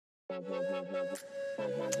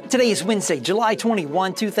Today is Wednesday, July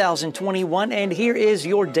 21, 2021, and here is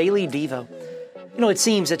your Daily Devo. It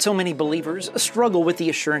seems that so many believers struggle with the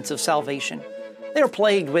assurance of salvation. They are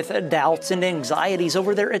plagued with doubts and anxieties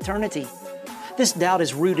over their eternity. This doubt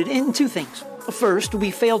is rooted in two things. First, we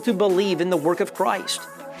fail to believe in the work of Christ.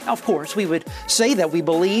 Now, of course, we would say that we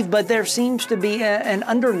believe, but there seems to be an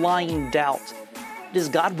underlying doubt. Does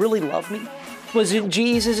God really love me? Was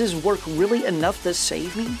Jesus' work really enough to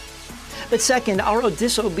save me? But second, our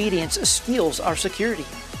disobedience steals our security.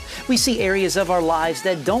 We see areas of our lives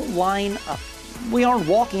that don't line up. We aren't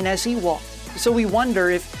walking as He walked, so we wonder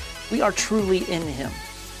if we are truly in Him.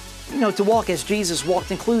 To walk as Jesus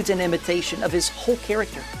walked includes an imitation of His whole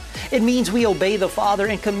character. It means we obey the Father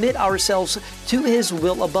and commit ourselves to His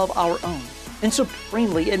will above our own. And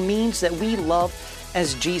supremely, it means that we love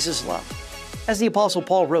as Jesus loved. As the Apostle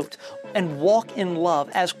Paul wrote, "And walk in love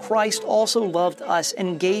as Christ also loved us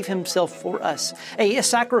and gave Himself for us, a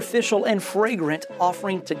sacrificial and fragrant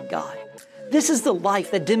offering to God." This is the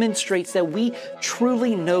life that demonstrates that we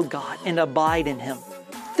truly know God and abide in Him.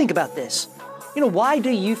 Think about this. Why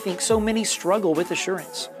do you think so many struggle with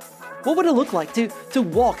assurance? What would it look like to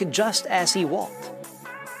walk just as He walked?